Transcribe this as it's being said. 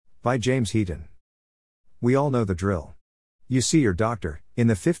By James Heaton. We all know the drill. You see your doctor, in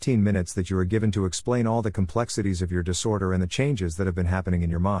the 15 minutes that you are given to explain all the complexities of your disorder and the changes that have been happening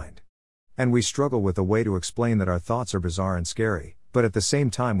in your mind. And we struggle with a way to explain that our thoughts are bizarre and scary, but at the same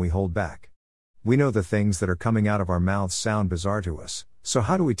time we hold back. We know the things that are coming out of our mouths sound bizarre to us, so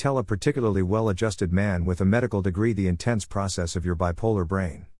how do we tell a particularly well-adjusted man with a medical degree the intense process of your bipolar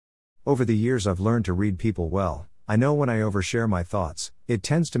brain? Over the years I've learned to read people well. I know when I overshare my thoughts, it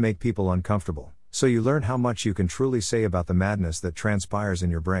tends to make people uncomfortable, so you learn how much you can truly say about the madness that transpires in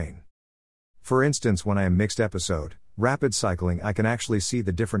your brain. For instance, when I am mixed episode, rapid cycling, I can actually see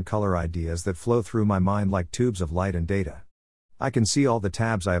the different color ideas that flow through my mind like tubes of light and data. I can see all the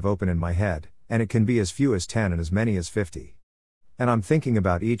tabs I have open in my head, and it can be as few as 10 and as many as 50. And I'm thinking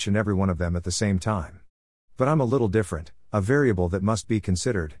about each and every one of them at the same time. But I'm a little different. A variable that must be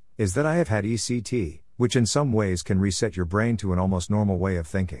considered is that I have had ECT, which in some ways can reset your brain to an almost normal way of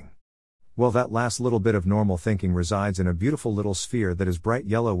thinking. Well, that last little bit of normal thinking resides in a beautiful little sphere that is bright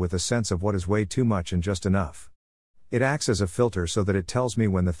yellow with a sense of what is way too much and just enough. It acts as a filter so that it tells me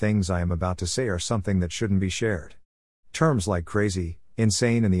when the things I am about to say are something that shouldn't be shared. Terms like crazy,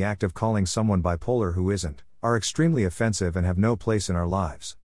 insane, and the act of calling someone bipolar who isn't, are extremely offensive and have no place in our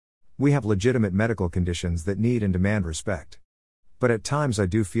lives. We have legitimate medical conditions that need and demand respect. But at times I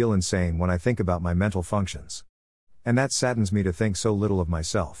do feel insane when I think about my mental functions. And that saddens me to think so little of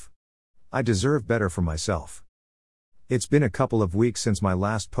myself. I deserve better for myself. It's been a couple of weeks since my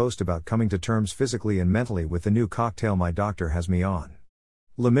last post about coming to terms physically and mentally with the new cocktail my doctor has me on.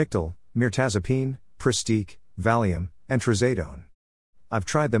 Lamictal, mirtazapine, Pristiq, Valium, and Trazodone. I've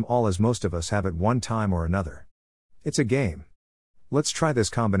tried them all, as most of us have at one time or another. It's a game. Let's try this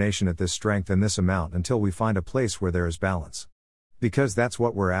combination at this strength and this amount until we find a place where there is balance. Because that's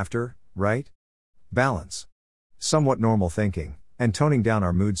what we're after, right? Balance. Somewhat normal thinking, and toning down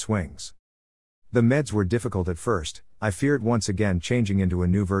our mood swings. The meds were difficult at first. I feared once again changing into a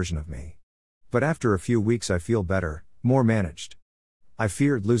new version of me. But after a few weeks I feel better, more managed. I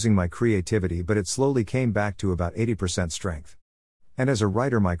feared losing my creativity, but it slowly came back to about 80% strength. And as a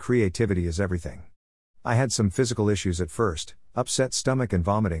writer, my creativity is everything. I had some physical issues at first, upset stomach and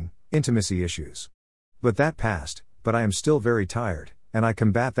vomiting, intimacy issues. But that passed, but I am still very tired, and I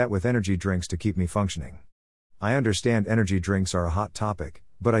combat that with energy drinks to keep me functioning. I understand energy drinks are a hot topic,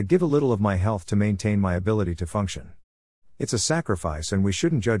 but I give a little of my health to maintain my ability to function. It's a sacrifice, and we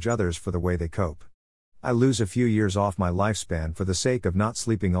shouldn't judge others for the way they cope. I lose a few years off my lifespan for the sake of not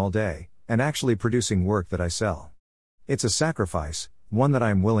sleeping all day, and actually producing work that I sell. It's a sacrifice, one that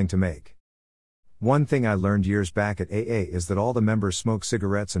I am willing to make. One thing I learned years back at AA is that all the members smoke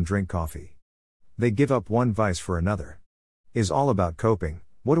cigarettes and drink coffee. They give up one vice for another. Is all about coping.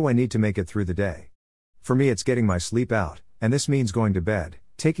 What do I need to make it through the day? For me, it's getting my sleep out, and this means going to bed,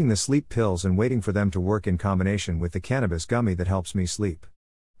 taking the sleep pills and waiting for them to work in combination with the cannabis gummy that helps me sleep.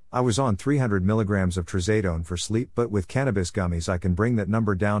 I was on 300 milligrams of Trazodone for sleep, but with cannabis gummies I can bring that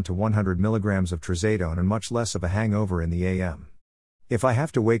number down to 100 milligrams of Trazodone and much less of a hangover in the AM. If I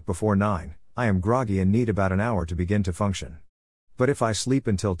have to wake before 9, I am groggy and need about an hour to begin to function. But if I sleep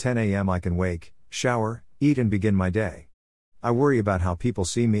until 10 AM I can wake, shower, eat and begin my day. I worry about how people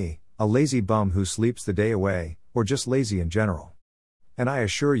see me, a lazy bum who sleeps the day away, or just lazy in general. And I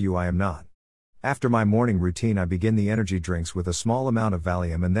assure you I am not. After my morning routine I begin the energy drinks with a small amount of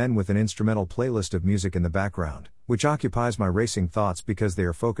Valium and then with an instrumental playlist of music in the background, which occupies my racing thoughts because they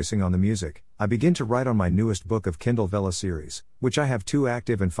are focusing on the music. I begin to write on my newest book of Kindle Vella series, which I have 2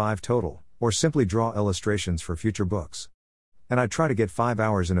 active and 5 total, or simply draw illustrations for future books. And I try to get 5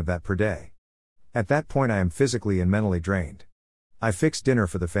 hours in of that per day. At that point I am physically and mentally drained. I fix dinner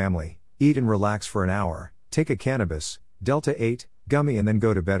for the family, eat and relax for an hour, take a cannabis, Delta 8, gummy and then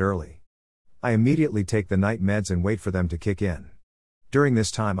go to bed early. I immediately take the night meds and wait for them to kick in. During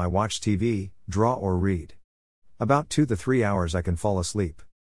this time I watch TV, draw or read. About 2 to 3 hours I can fall asleep.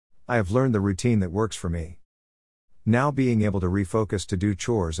 I have learned the routine that works for me. Now being able to refocus to do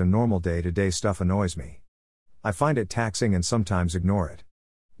chores and normal day-to-day stuff annoys me. I find it taxing and sometimes ignore it.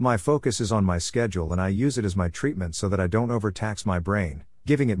 My focus is on my schedule and I use it as my treatment so that I don't overtax my brain,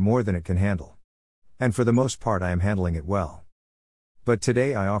 giving it more than it can handle. And for the most part I am handling it well. But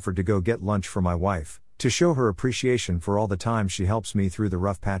today I offered to go get lunch for my wife, to show her appreciation for all the time she helps me through the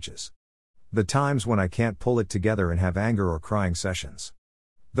rough patches. The times when I can't pull it together and have anger or crying sessions.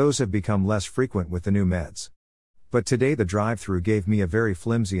 Those have become less frequent with the new meds. But today the drive-thru gave me a very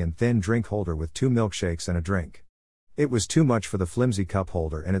flimsy and thin drink holder with 2 milkshakes and a drink. It was too much for the flimsy cup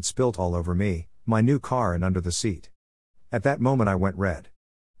holder and it spilt all over me, my new car and under the seat. At that moment I went red.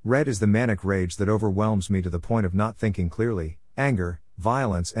 Red is the manic rage that overwhelms me to the point of not thinking clearly. Anger,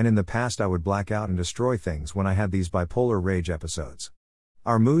 violence, and in the past I would black out and destroy things when I had these bipolar rage episodes.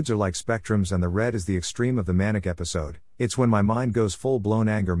 Our moods are like spectrums, and the red is the extreme of the manic episode. It's when my mind goes full-blown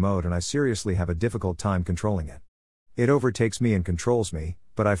anger mode and I seriously have a difficult time controlling it. It overtakes me and controls me,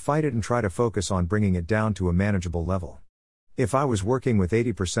 but I fight it and try to focus on bringing it down to a manageable level. If I was working with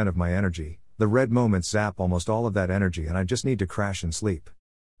 80% of my energy, the red moments zap almost all of that energy and I just need to crash and sleep.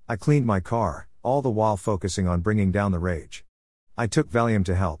 I cleaned my car, all the while focusing on bringing down the rage. I took Valium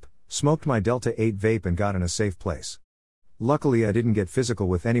to help, smoked my Delta 8 vape and got in a safe place. Luckily I didn't get physical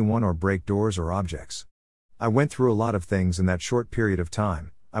with anyone or break doors or objects. I went through a lot of things in that short period of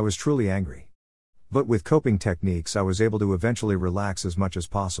time. I was truly angry. But with coping techniques I was able to eventually relax as much as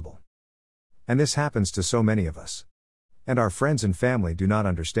possible. And this happens to so many of us. And our friends and family do not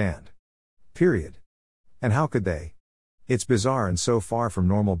understand. Period. And how could they? It's bizarre and so far from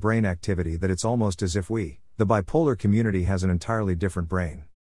normal brain activity that it's almost as if we, the bipolar community, has an entirely different brain.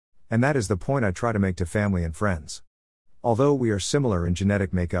 And that is the point I try to make to family and friends. Although we are similar in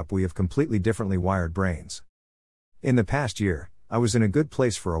genetic makeup, we have completely differently wired brains. In the past year, I was in a good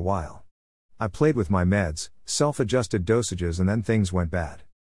place for a while. I played with my meds, self-adjusted dosages, and then things went bad.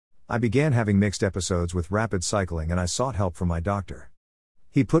 I began having mixed episodes with rapid cycling and I sought help from my doctor.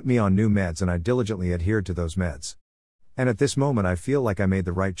 He put me on new meds and I diligently adhered to those meds. And at this moment I feel like I made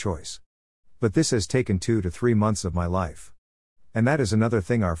the right choice. But this has taken 2 to 3 months of my life. And that is another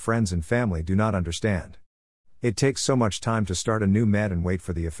thing our friends and family do not understand. It takes so much time to start a new med and wait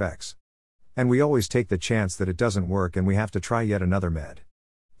for the effects. And we always take the chance that it doesn't work and we have to try yet another med.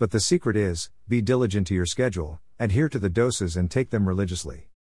 But the secret is, be diligent to your schedule, adhere to the doses and take them religiously.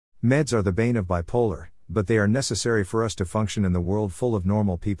 Meds are the bane of bipolar, but they are necessary for us to function in the world full of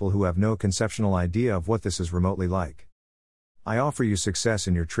normal people who have no conceptual idea of what this is remotely like. I offer you success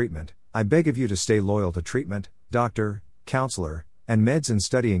in your treatment. I beg of you to stay loyal to treatment, doctor, counselor, and meds and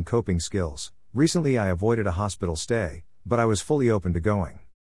studying coping skills. Recently I avoided a hospital stay, but I was fully open to going.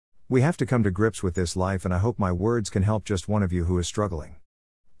 We have to come to grips with this life and I hope my words can help just one of you who is struggling.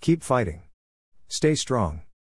 Keep fighting. Stay strong.